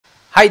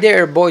Hi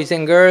there boys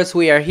and girls,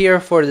 we are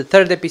here for the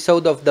third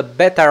episode of the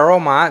Beta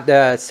Roma,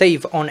 the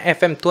save on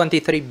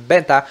FM23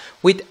 Beta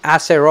with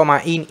Asus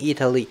Roma in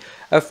Italy.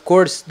 Of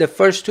course, the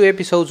first two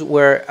episodes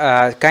were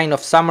kind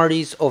of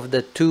summaries of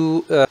the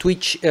two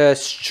Twitch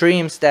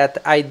streams that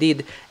I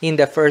did in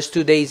the first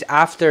 2 days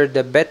after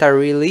the beta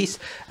release.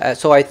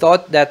 So I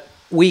thought that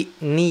we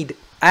need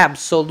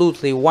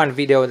absolutely one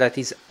video that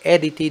is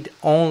edited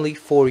only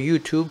for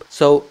YouTube.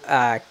 So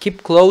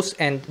keep close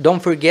and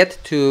don't forget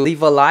to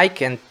leave a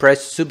like and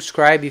press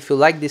subscribe if you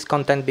like this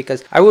content,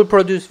 because I will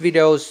produce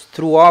videos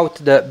throughout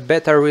the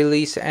beta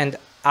release, and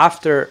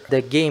after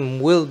the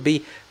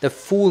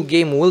full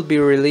game will be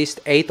released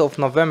 8th of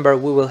November,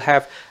 we will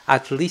have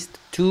at least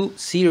 2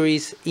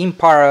 series in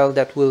parallel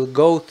that will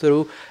go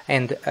through,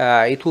 and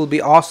it will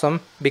be awesome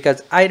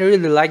because I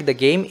really like the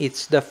game.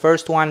 It's the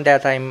first one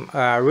that I'm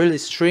really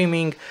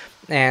streaming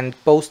and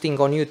posting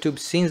on YouTube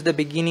since the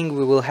beginning.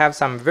 We will have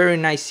some very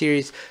nice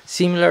series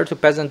similar to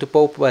Peasant to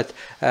Pope, but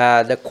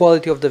the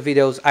quality of the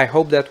videos, I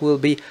hope that will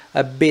be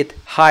a bit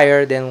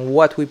higher than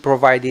what we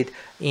provided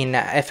in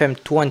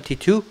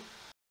FM22.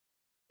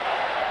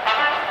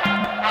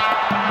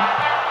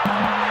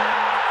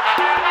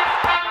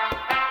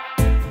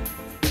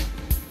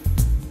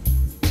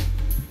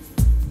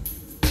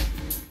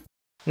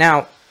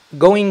 Now,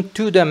 going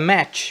to the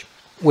match,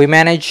 we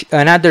managed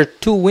another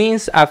 2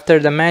 wins after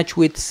the match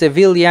with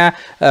Sevilla.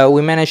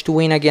 We managed to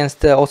win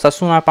against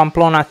Osasuna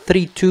Pamplona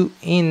 3-2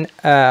 in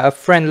a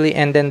friendly,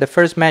 and then the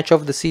first match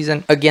of the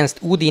season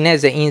against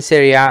Udinese in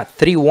Serie A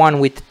 3-1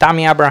 with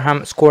Tammy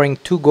Abraham scoring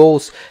 2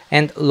 goals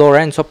and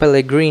Lorenzo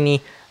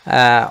Pellegrini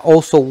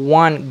also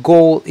 1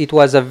 goal. It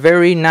was a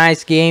very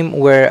nice game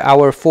where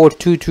our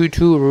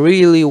 4-2-2-2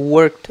 really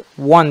worked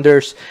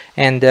wonders,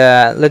 and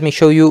let me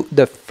show you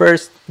the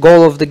first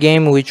goal of the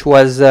game, which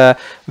was a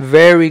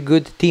very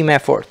good team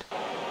effort.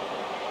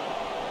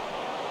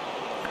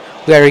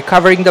 We are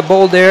recovering the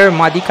ball there,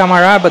 Madi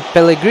Camara, but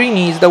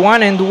Pellegrini is the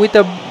one, and with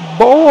the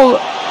ball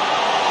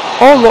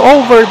all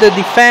over the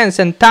defense,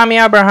 and Tammy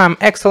Abraham,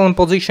 excellent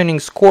positioning,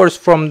 scores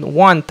from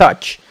 1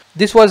 touch.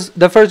 This was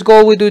the first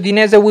goal with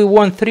Udinese. We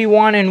won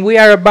 3-1, and we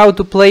are about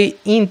to play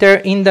Inter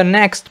in the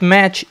next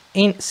match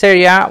in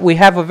Serie A. We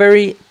have a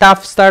very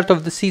tough start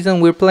of the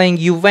season. We're playing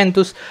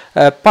Juventus,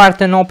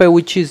 Partenope,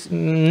 which is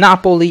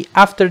Napoli.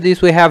 After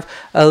this we have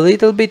a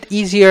little bit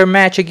easier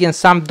match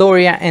against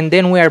Sampdoria, and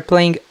then we are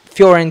playing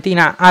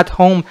Fiorentina at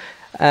home.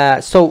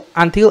 So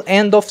until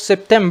end of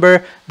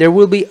September there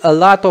will be a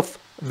lot of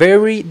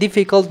very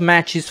difficult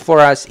matches for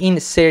us in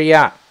Serie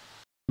A.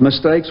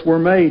 Mistakes were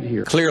made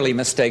here. Clearly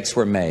mistakes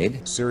were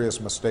made. Serious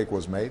mistake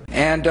was made.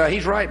 And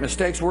he's right,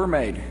 mistakes were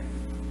made.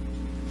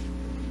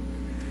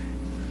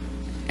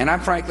 And I'm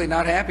frankly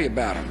not happy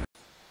about them.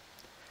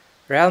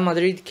 Real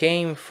Madrid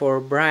came for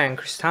Brian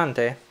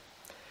Cristante,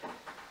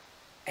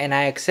 and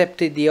I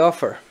accepted the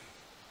offer.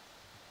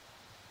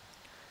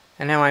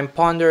 And now I'm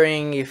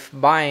pondering if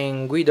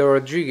buying Guido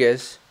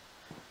Rodriguez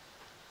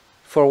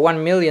for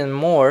 1 million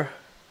more,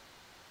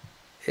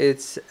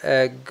 it's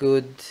a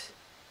good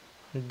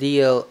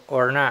deal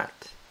or not,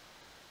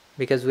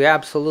 because we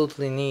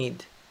absolutely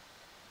need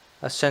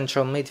a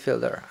central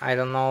midfielder. I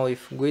don't know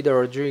if Guido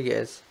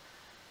Rodriguez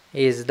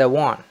is the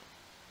one.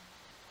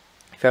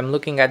 If I'm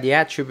looking at the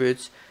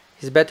attributes,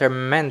 he's better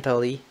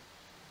mentally,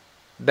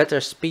 better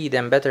speed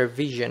and better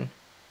vision,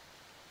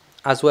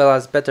 as well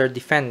as better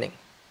defending,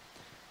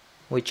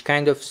 which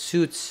kind of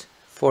suits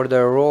for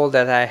the role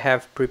that I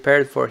have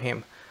prepared for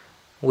him,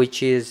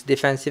 which is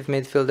defensive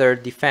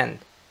midfielder defend,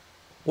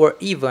 or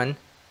even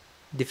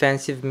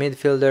defensive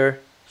midfielder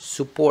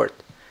support,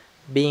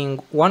 being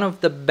one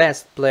of the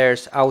best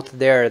players out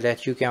there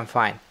that you can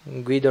find,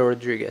 Guido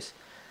Rodriguez.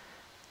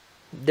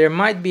 There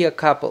might be a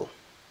couple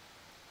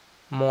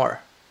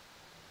more,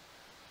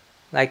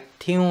 like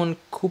Teun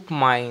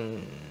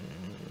Koopmeiners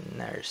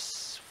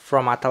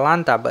from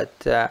Atalanta,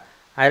 but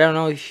I don't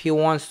know if he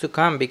wants to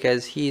come,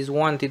 because he is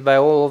wanted by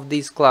all of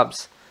these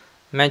clubs,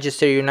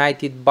 Manchester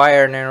United,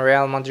 Bayern and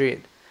Real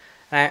Madrid.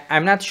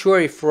 I'm not sure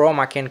if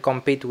Roma can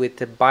compete with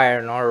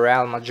Bayern or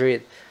Real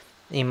Madrid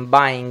in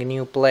buying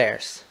new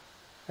players.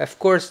 Of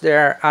course there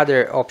are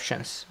other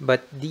options,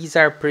 but these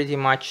are pretty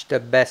much the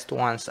best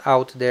ones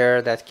out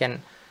there that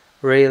can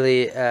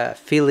really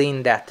fill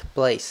in that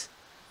place.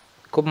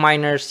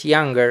 Koopmeiners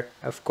younger,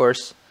 of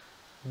course,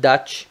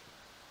 Dutch.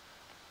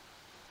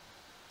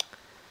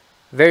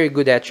 Very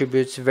good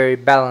attributes, very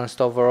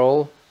balanced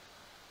overall.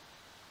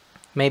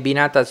 Maybe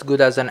not as good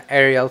as an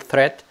aerial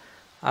threat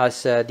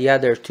as the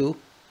other two,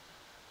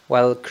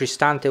 while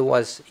Cristante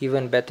was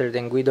even better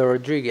than Guido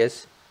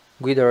Rodriguez.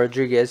 Guido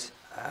Rodriguez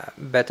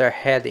better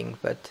heading,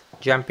 but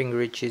jumping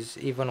reach is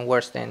even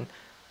worse than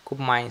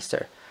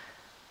Koopmeinster.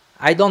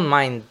 I don't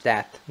mind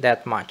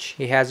that much.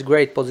 He has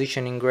great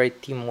positioning,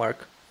 great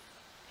teamwork.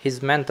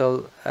 His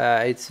mental,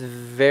 it's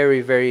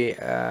very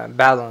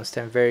balanced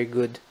and very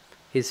good.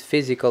 His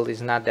physical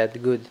is not that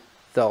good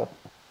though.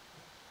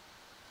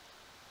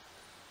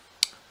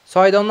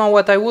 So I don't know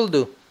what I will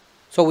do.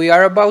 So we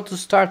are about to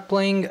start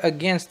playing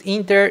against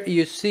Inter.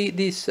 You see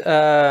this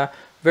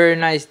Very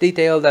nice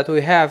detail that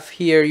we have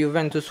here.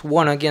 Juventus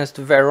won against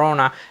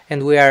Verona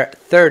and we are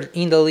third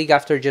in the league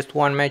after just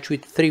one match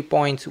with 3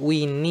 points.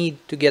 We need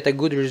to get a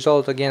good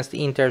result against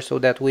Inter so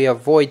that we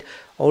avoid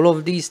all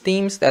of these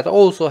teams that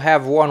also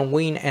have 1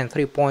 win and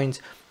 3 points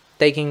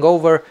taking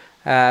over.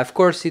 Of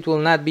course, it will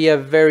not be a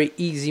very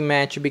easy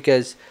match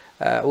because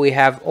we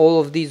have all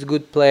of these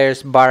good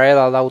players: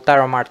 Barella,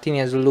 Lautaro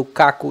Martinez,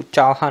 Lukaku,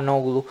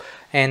 Çalhanoğlu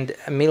and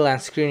Milan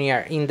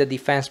Skriniar in the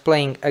defense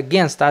playing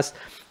against us.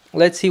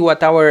 Let's see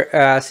what our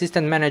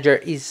assistant manager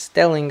is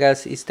telling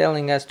us. He's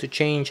telling us to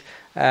change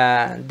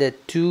the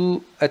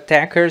 2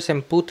 attackers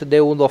and put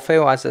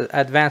Deulofeu as an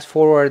advanced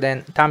forward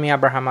and Tammy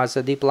Abraham as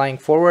a deep lying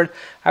forward.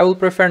 I will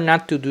prefer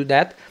not to do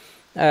that.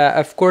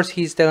 Of course,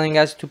 he's telling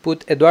us to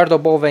put Eduardo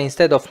Bove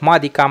instead of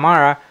Mady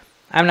Camara.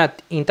 I'm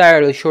not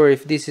entirely sure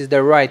if this is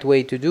the right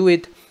way to do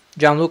it.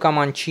 Gianluca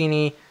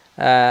Mancini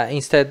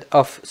instead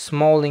of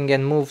Smalling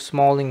and move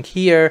Smalling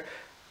here.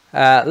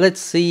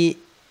 Let's see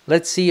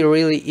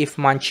really if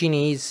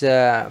Mancini is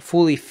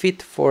fully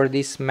fit for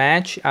this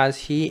match,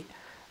 as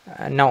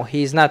no,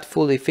 he is not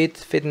fully fit.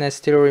 Fitness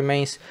still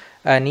remains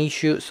an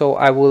issue, so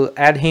I will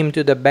add him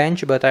to the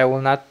bench, but I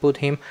will not put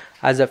him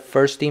as a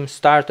first team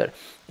starter.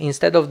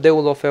 Instead of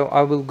Deulofeu,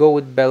 I will go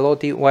with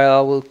Belotti, while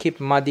I will keep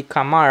Mady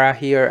Camara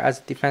here as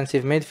a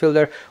defensive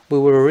midfielder. We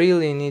will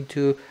really need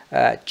to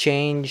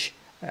change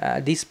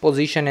this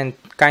position and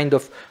kind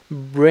of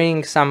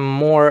bring some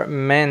more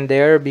men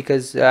there,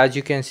 because as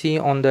you can see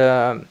on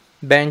the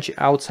bench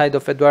outside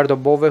of Eduardo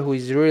Bove, who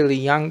is really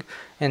young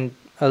and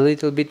a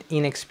little bit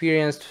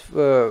inexperienced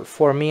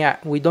for me,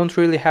 we don't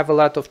really have a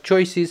lot of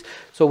choices,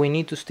 so we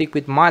need to stick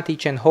with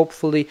Matic and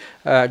hopefully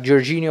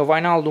Jorginho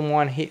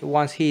Wijnaldum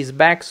once he is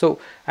back. So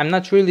I'm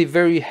not really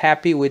very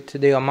happy with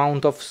the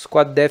amount of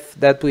squad depth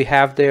that we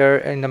have there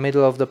in the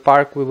middle of the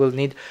park. We will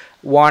need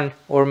 1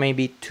 or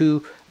maybe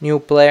 2 new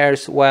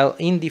players, while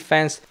in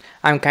defense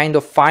I'm kind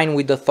of fine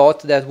with the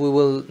thought that we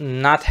will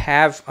not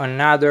have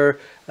another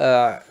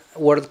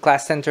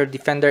world-class center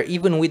defender.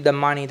 Even with the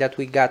money that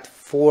we got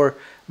for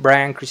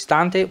Brian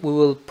Cristante, we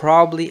will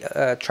probably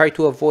try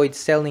to avoid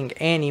selling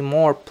any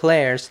more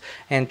players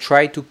and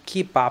try to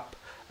keep up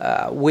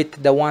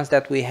with the ones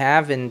that we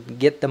have and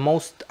get the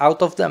most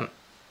out of them.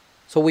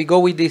 So we go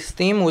with this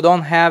team. We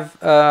don't have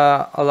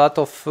a lot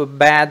of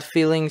bad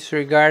feelings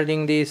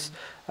regarding this.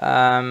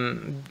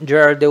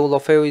 Gerard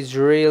Deulofeu is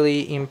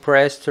really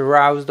impressed,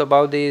 aroused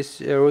about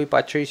this. Rui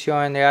Patricio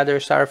and the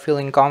others are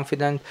feeling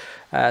confident.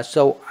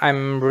 So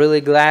I'm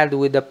really glad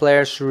with the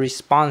players'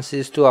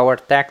 responses to our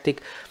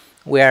tactic.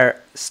 We are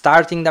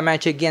starting the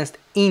match against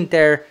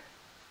Inter,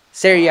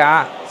 Serie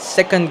A,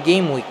 second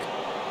game week.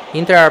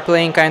 Inter are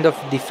playing kind of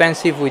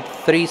defensive with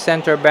 3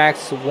 center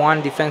backs,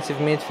 1 defensive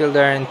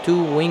midfielder and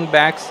 2 wing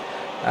backs.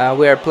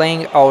 We are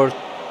playing our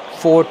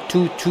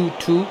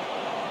 4-2-2-2.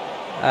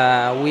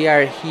 We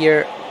are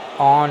here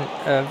on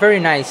very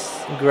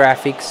nice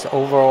graphics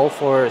overall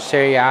for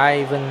Serie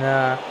A. Even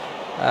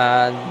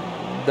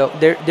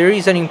there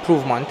is an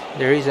improvement.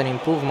 There is an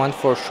improvement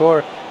for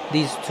sure.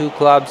 These 2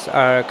 clubs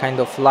are kind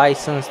of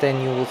licensed,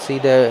 and you will see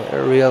the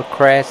real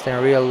crest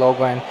and real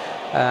logo, and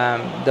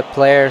the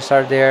players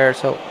are there.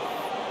 So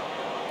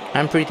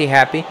I'm pretty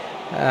happy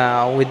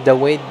with the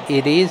way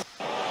it is.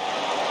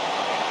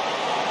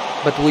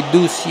 But we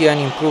do see an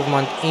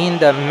improvement in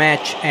the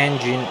match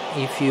engine.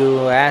 If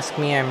you ask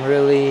me, I'm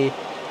really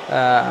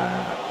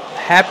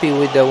happy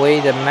with the way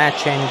the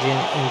match engine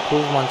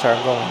improvements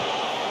are going.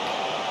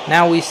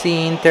 Now we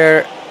see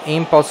Inter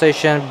in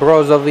possession,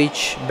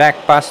 Brozovic, back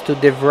pass to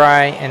De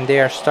Vrij, and they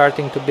are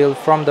starting to build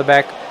from the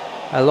back.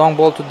 A long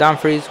ball to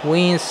Dumfries,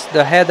 wins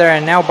the header,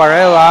 and now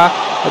Barella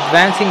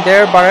advancing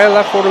there.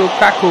 Barella for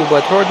Lukaku,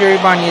 but Roger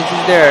Ibanez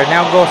is there.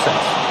 Now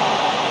Gosens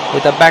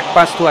with a back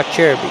pass to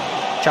Acerbi.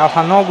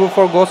 Çalhanoğlu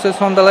for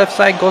Gosens on the left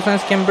side.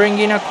 Gosens can bring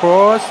in a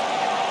cross.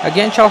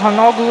 Again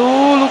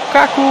Çalhanoğlu,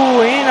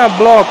 Lukaku in a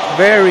block.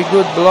 Very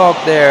good block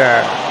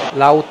there.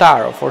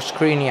 Lautaro for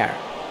Skriniar.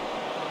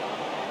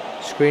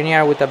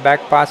 Skriniar with a back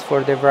pass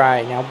for De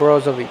Vrij. Now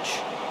Brozovic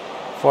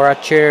for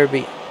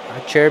Acerbi.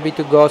 Acerbi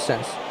to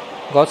Gosens.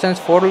 Gosens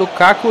for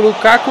Lukaku.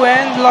 Lukaku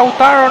and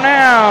Lautaro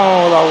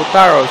now.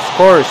 Lautaro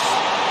scores.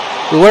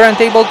 We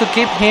weren't able to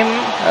keep him.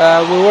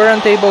 We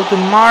weren't able to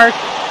mark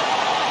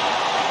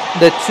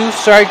the 2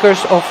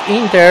 strikers of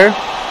Inter.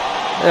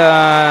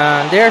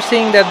 They are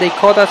saying that they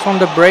caught us on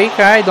the break.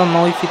 I don't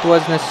know if it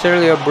was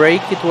necessarily a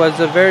break. It was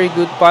a very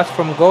good pass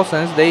from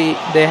Gosens.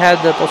 They had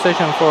the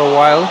possession for a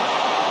while.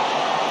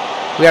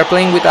 We are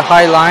playing with a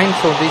high line,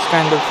 so this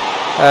kind of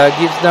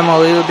gives them a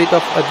little bit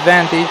of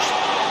advantage.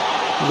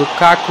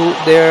 Lukaku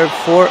there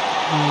for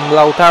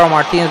Lautaro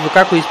Martinez.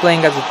 Lukaku is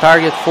playing as a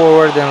target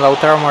forward and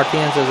Lautaro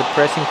Martinez as a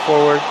pressing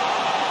forward,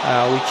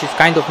 which is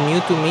kind of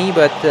new to me,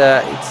 but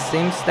it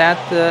seems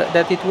that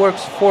it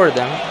works for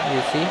them,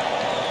 you see.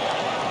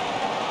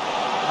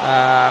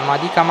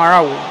 Mady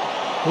Camara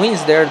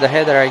wins there the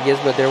header, I guess,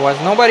 but there was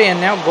nobody, and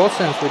now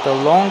Gosens with a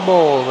long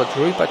ball, but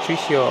Rui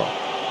Patricio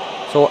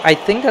So I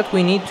think that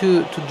we need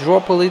to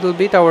drop a little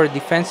bit our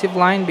defensive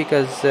line,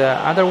 because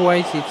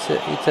otherwise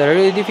it's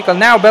really difficult.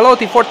 Now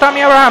Belotti for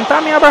Tammy Abraham.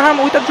 Tammy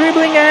Abraham with a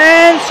dribbling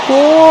and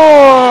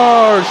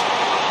scores!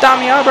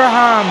 Tammy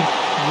Abraham,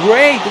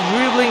 great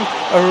dribbling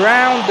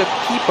around the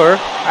keeper.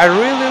 I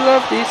really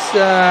love this,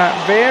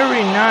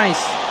 very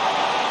nice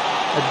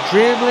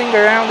dribbling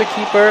around the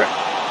keeper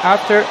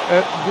after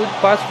a good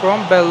pass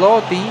from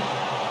Belotti.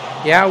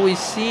 Yeah, we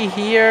see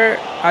here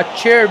a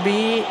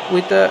Cherby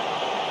with a...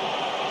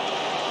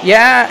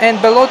 Yeah,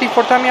 and Belotti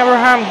for Tammy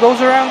Abraham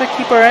goes around the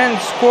keeper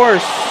and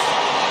scores.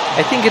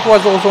 I think it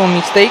was also a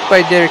mistake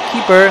by their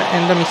keeper,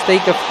 and the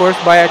mistake, of course,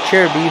 by a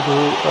Cherby,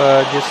 who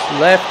just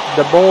left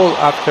the ball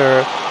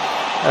after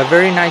a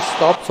very nice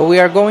stop. So we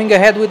are going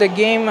ahead with the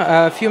game,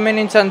 a few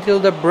minutes until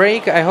the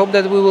break. I hope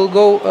that we will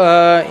go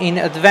in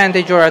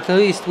advantage, or at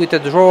least with a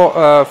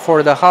draw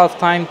for the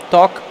halftime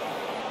talk.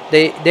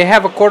 They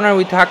have a corner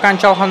with Hakan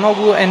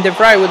Çalhanoğlu and De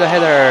Vrij with a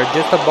header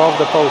just above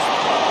the post.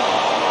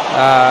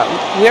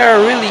 We are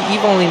really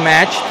evenly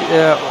matched.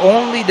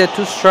 Only the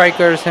two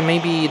strikers, and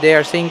maybe they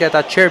are saying that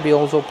Acerbi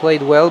also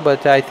played well,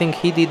 but I think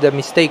he did a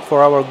mistake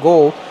for our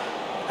goal.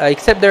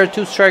 Except there are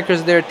two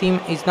strikers, their team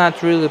is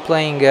not really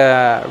playing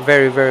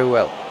very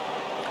well.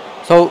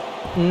 So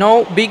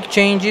no big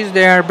changes.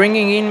 They are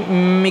bringing in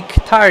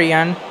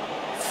Mkhitaryan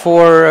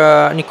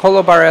for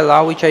Nicolo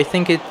Barella, which I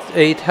think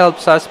it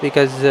helps us,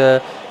 because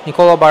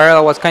Nicolo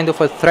Barella was kind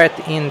of a threat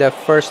in the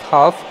first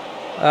half.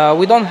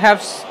 We don't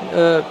have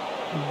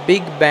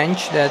big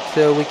bench that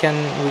we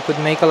could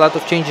make a lot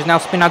of changes. Now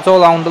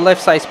Spinazzola on the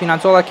left side.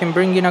 Spinazzola can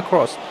bring in a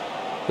cross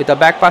with a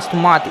back pass to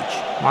Matic.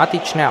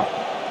 Matic now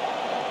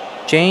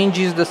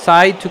changes the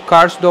side to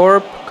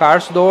Karsdorp.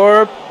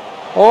 Karsdorp,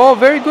 oh,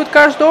 very good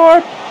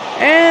Karsdorp,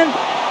 and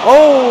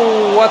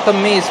oh, what a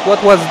miss.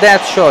 What was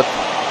that shot?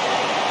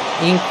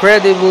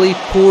 Incredibly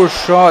poor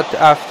shot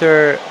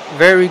after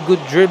very good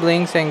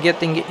dribblings and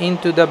getting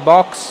into the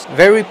box.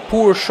 Very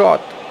poor shot.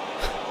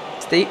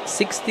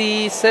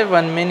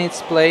 67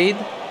 minutes played.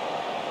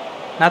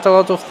 Not a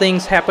lot of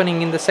things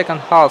happening in the second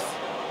half.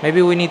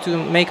 Maybe we need to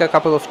make a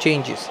couple of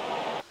changes.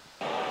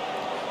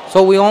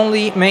 So we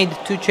only made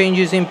two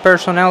changes in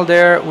personnel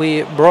there.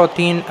 We brought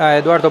in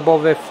Eduardo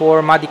Bove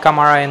for Madi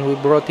Camara, and we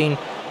brought in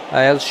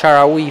El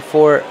Shaarawy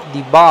for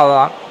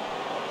Dybala.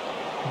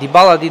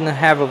 Dybala didn't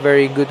have a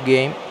very good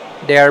game.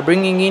 They are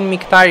bringing in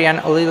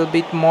Mkhitaryan, a little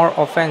bit more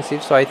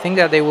offensive, so I think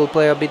that they will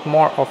play a bit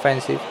more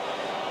offensive.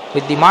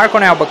 With Di Marco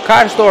now, but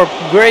Karsdorp,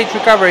 great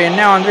recovery, and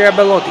now Andrea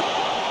Belotti.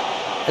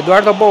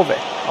 Eduardo Bove,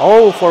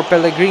 oh, for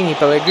Pellegrini.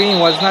 Pellegrini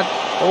was not...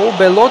 Oh,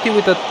 Belotti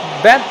with a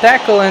bad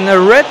tackle and a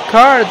red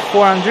card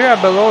for Andrea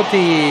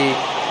Belotti.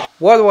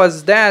 What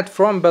was that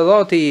from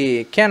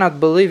Belotti? Cannot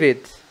believe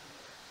it.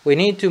 We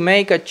need to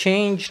make a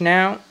change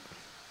now.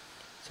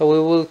 So we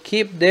will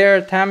keep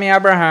there Tammy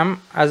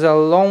Abraham as a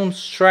lone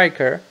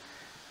striker,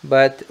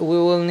 but we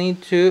will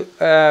need to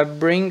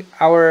bring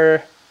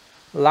our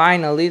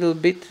line a little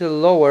bit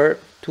lower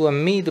to a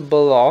mid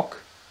block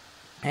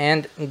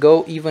and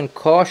go even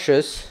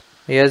cautious.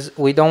 Yes,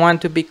 we don't want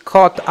to be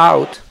caught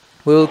out.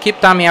 We will keep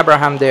Tammy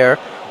Abraham there.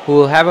 We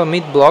will have a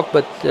mid block,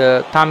 but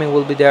Tammy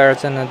will be there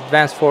as an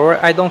advanced forward.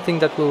 I don't think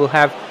that we will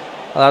have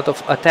a lot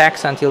of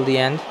attacks until the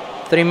end.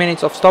 3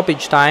 minutes of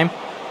stoppage time.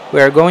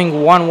 We are going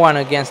 1-1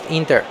 against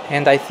Inter,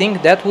 and I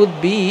think that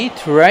would be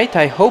it, right?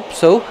 I hope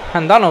so.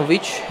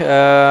 Handanovic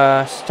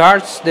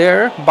starts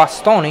there,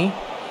 Bastoni,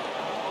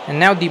 and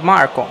now Di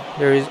Marco.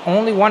 There is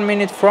only 1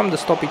 minute from the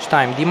stoppage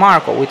time. Di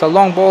Marco with a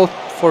long ball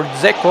for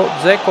Dzeko.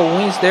 Dzeko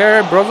wins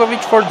there.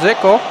 Brozovic for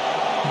Dzeko.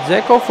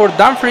 Dzeko for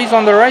Dumfries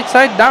on the right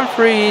side.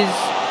 Dumfries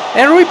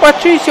and Rui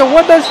Patricio.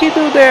 What does he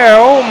do there?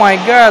 Oh my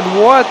God!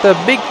 What a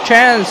big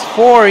chance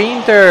for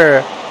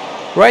Inter.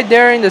 Right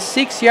there in the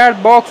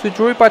 6-yard box with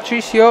Rui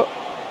Patricio,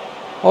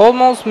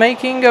 almost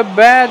making a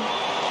bad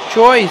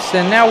choice,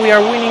 and now we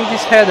are winning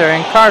this header.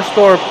 And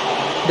Karsdorp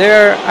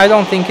there, I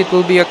don't think it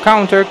will be a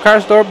counter.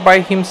 Karsdorp by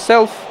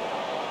himself.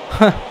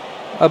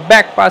 A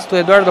back pass to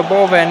Eduardo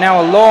Bove, and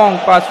now a long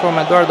pass from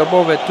Eduardo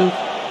Bove to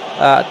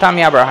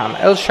Tammy Abraham.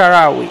 El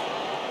Shaarawy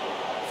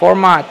for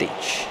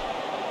Matic.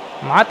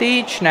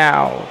 Matic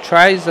now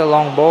tries a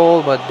long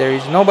ball, but there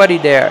is nobody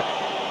there.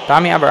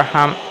 Tammy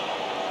Abraham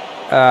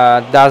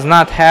does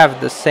not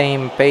have the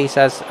same pace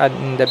as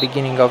in the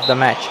beginning of the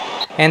match.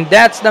 And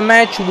that's the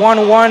match,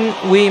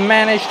 1-1. We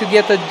managed to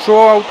get a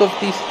draw out of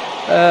this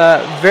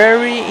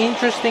very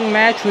interesting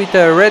match with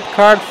a red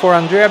card for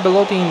Andrea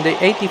Belotti in the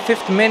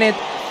 85th minute.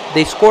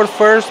 They scored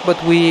first,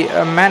 but we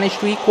managed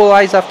to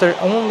equalize after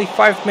only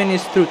 5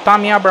 minutes through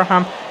Tammy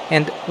Abraham,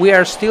 and we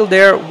are still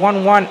there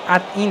 1-1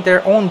 at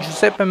Inter on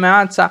Giuseppe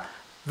Meazza.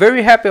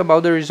 Very happy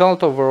about the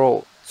result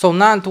overall. So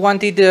Nantes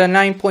wanted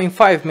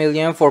 9.5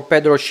 million for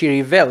Pedro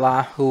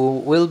Chirivella, who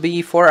will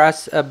be for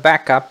us a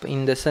backup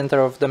in the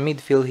center of the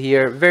midfield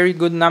here. Very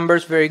good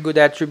numbers, very good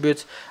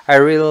attributes. I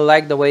really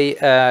like the way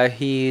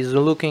he is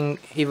looking,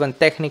 even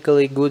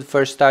technically good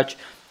first touch,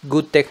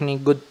 good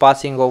technique, good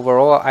passing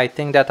overall. I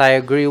think that I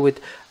agree with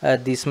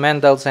these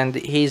Mendels, and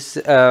his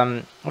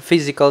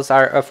physicals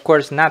are of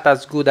course not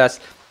as good as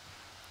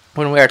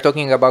when we are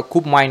talking about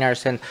cube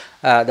miners and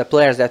the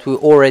players that we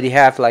already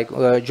have, like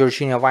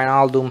Jorginho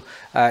Wijnaldum,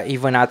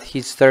 even at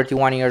his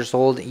 31 years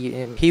old,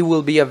 he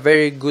will be a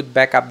very good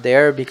backup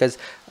there, because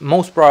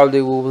most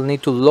probably we will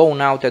need to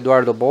loan out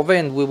Eduardo Bove,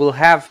 and we will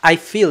have, I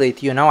feel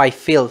it, you know, I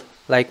feel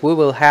like we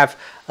will have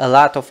a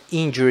lot of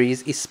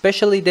injuries,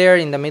 especially there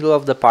in the middle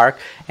of the park,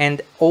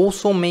 and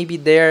also maybe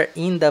there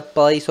in the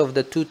place of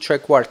the two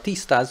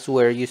trequartistas,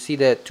 where you see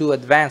the two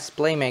advanced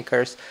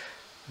playmakers,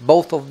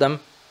 both of them.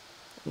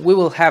 We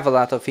will have a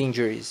lot of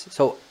injuries,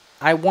 so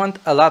I want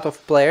a lot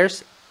of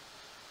players.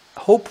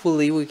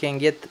 Hopefully we can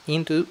get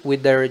into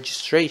with the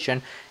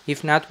registration.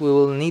 If not, we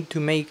will need to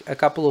make a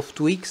couple of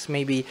tweaks,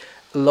 maybe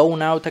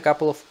loan out a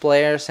couple of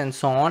players and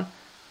so on,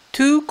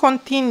 to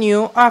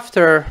continue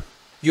after.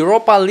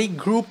 Europa League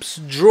groups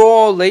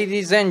draw,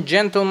 ladies and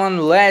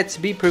gentlemen, let's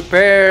be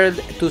prepared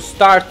to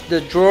start the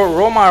draw.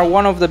 Roma are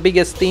one of the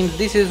biggest teams.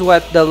 This is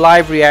what the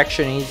live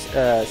reaction is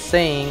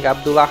saying.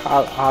 Abdullah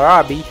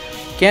Al-Arabi: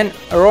 can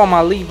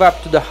Roma live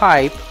up to the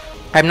hype?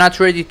 I'm not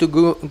ready to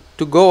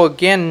go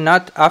again,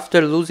 not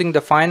after losing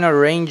the final.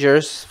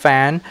 Rangers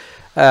fan.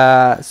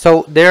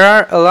 So there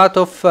are a lot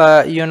of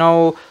you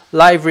know,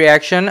 live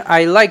reaction.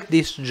 I like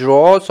this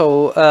draw,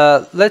 so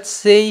let's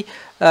see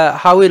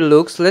how it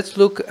looks. Let's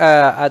look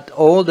at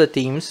all the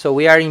teams. So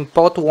we are in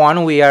pot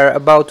 1. We are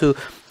about to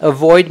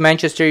avoid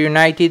Manchester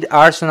United,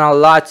 Arsenal,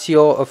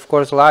 Lazio, of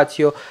course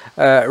Lazio,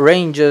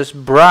 Rangers,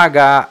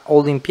 Braga,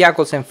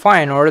 Olympiacos and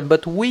Feyenoord,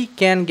 but we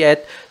can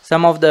get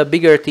some of the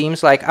bigger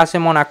teams like AC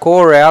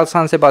Monaco, Real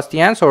San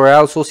Sebastian, so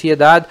Real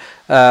Sociedad,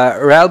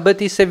 Real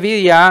Betis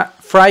Sevilla,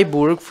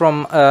 Freiburg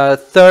from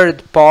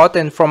third pot,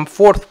 and from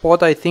fourth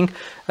pot I think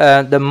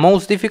the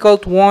most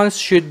difficult ones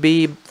should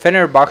be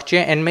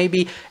Fenerbahce and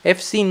maybe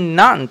FC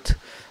Nantes.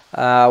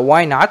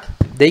 Why not?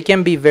 They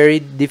can be very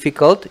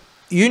difficult.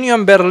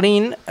 Union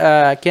Berlin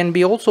can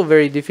be also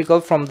very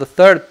difficult from the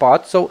third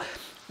pot. So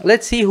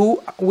let's see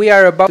who we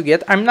are about to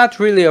get. I'm not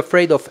really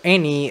afraid of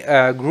any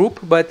group,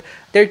 but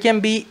there can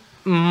be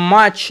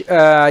much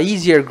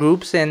easier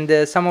groups,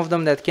 and some of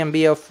them that can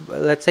be of,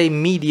 let's say,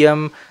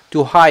 medium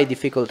to high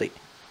difficulty.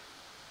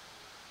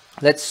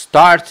 Let's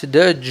start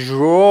the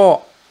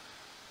draw.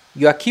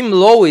 Joachim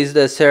Low is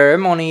the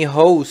ceremony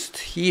host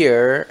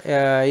here.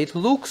 It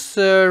looks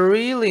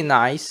really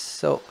nice.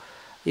 So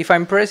if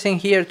I'm pressing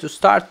here to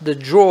start the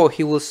draw,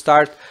 he will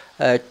start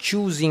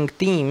choosing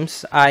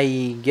teams,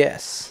 I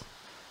guess.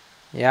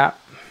 Yeah.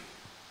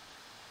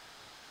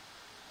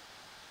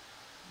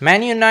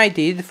 Man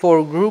United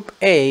for Group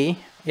A.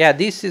 Yeah,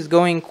 this is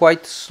going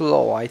quite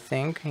slow, I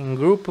think. In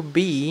Group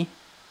B,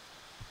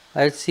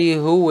 let's see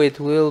who it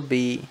will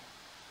be.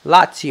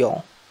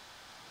 Lazio.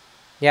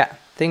 Yeah,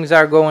 things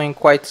are going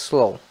quite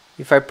slow.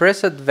 If I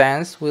press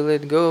advance, will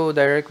it go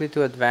directly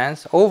to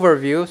advance?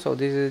 Overview, so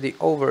this is the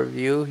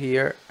overview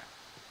here.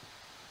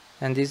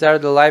 And these are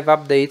the live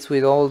updates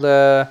with all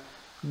the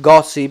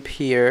gossip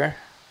here.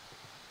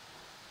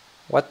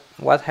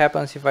 What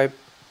happens if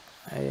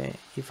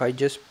I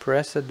just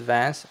press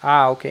advance?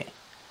 Ah, okay.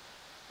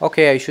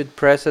 Okay, I should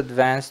press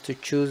advance to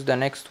choose the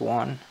next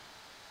one.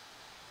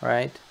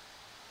 Right?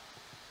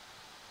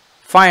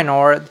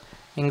 Feyenoord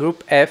in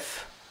Group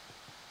F.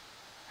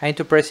 I need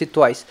to press it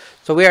twice.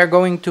 So we are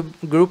going to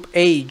Group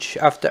H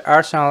after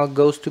Arsenal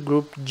goes to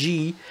Group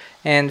G,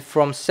 and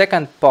from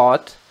second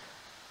pot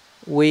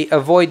we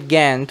avoid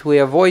Ghent, we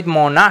avoid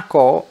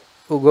Monaco,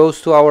 who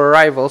goes to our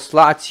rivals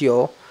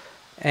Lazio,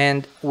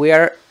 and we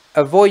are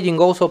avoiding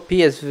also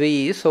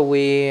PSV, so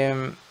we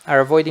are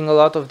avoiding a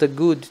lot of the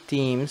good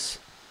teams.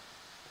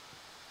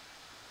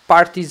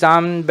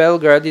 Partizan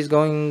Belgrade is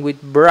going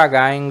with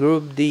Braga in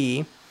Group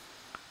D.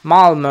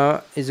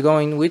 Malmö is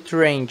going with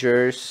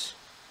Rangers.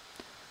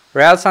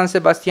 Real San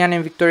Sebastian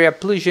and Victoria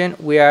Plzen,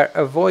 we are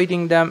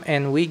avoiding them,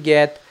 and we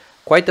get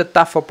quite a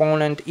tough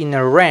opponent in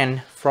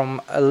Rennes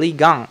from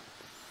Ligue 1.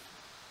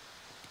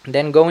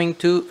 Then going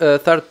to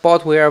third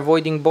pot, we are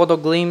avoiding Bodo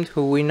Glimt,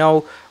 who we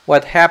know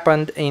what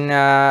happened in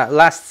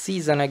last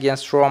season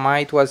against Roma.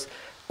 It was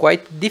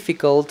quite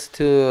difficult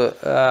to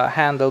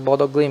handle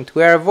Bodo Glimt.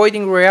 We are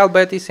avoiding Real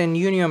Betis and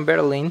Union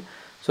Berlin,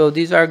 so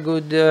these are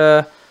good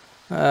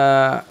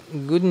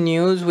good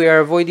news. We are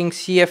avoiding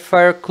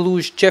CFR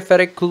Cluj,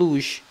 Ceferec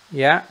Cluj,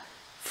 yeah,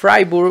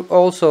 Freiburg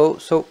also,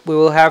 so we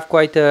will have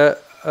quite a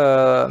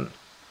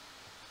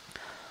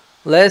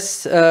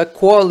less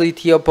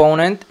quality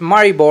opponent.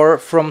 Maribor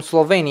from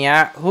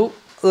Slovenia, who,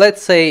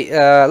 let's say,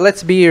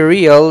 let's be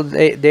real,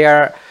 they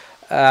are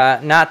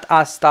not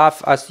as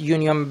tough as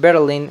Union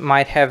Berlin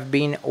might have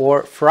been,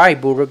 or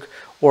Freiburg,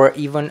 or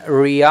even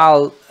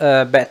Real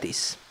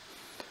Betis.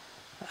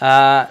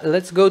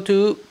 Let's go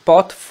to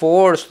pot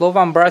 4,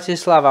 Slovan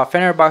Bratislava.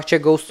 Fenerbahce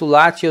goes to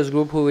Lazio's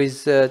group, who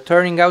is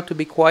turning out to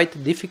be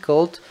quite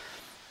difficult.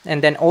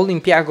 And then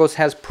Olympiacos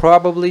has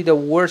probably the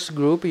worst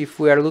group if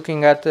we are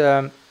looking at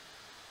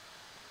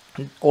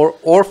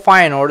or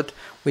Feyenoord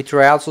with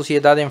Real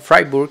Sociedad and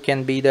Freiburg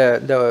can be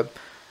the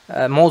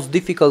most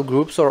difficult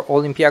groups, or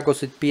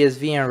Olympiacos with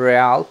PSV and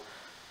Real.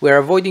 We are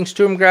avoiding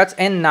Sturm Graz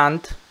and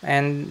Nantes,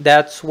 and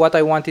that's what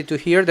I wanted to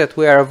hear, that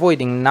we are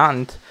avoiding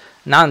Nantes.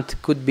 Nantes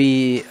could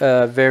be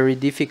a very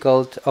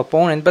difficult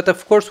opponent, but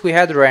of course we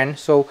had Rennes,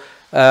 so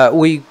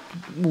we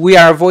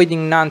are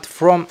avoiding Nantes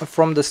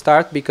from the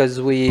start because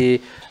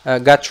we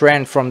got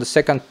Rennes from the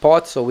second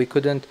pot, so we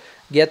couldn't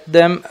get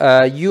them.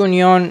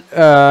 Union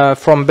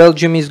from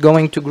Belgium is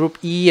going to Group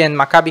E, and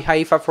Maccabi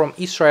Haifa from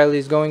Israel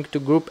is going to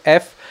Group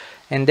F.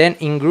 And then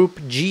in Group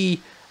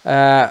G,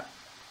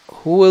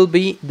 who will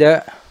be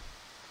the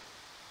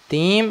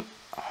team?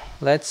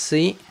 Let's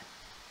see,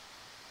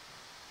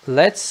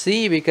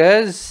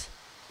 because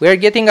we are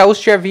getting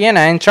Austria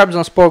Vienna, and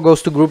Trabzonspor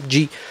goes to Group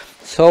G.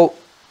 So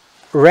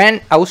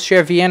Rennes,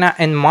 Austria Vienna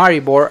and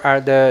Maribor are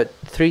the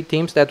three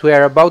teams that we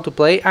are about to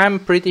play. I'm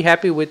pretty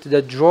happy with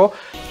the draw.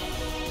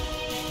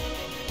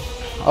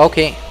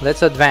 Okay,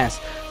 let's advance.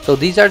 So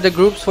these are the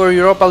groups for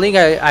Europa League.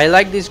 I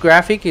like this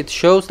graphic. It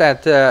shows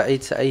that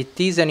it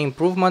is an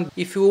improvement.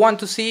 If you want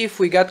to see if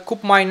we got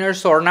Cup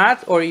Miners or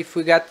not, or if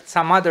we got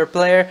some other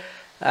player,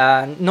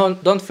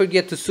 don't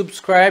forget to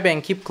subscribe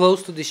and keep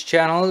close to this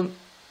channel.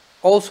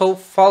 Also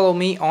follow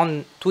me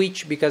on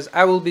Twitch because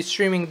I will be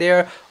streaming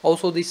there.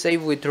 Also this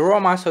save with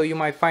Roma, so you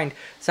might find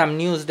some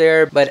news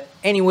there. But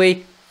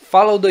anyway,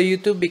 follow the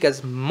YouTube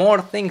because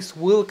more things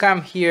will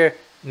come here.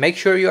 Make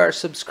sure you are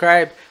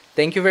subscribed.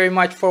 Thank you very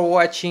much for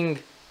watching.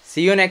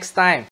 See you next time.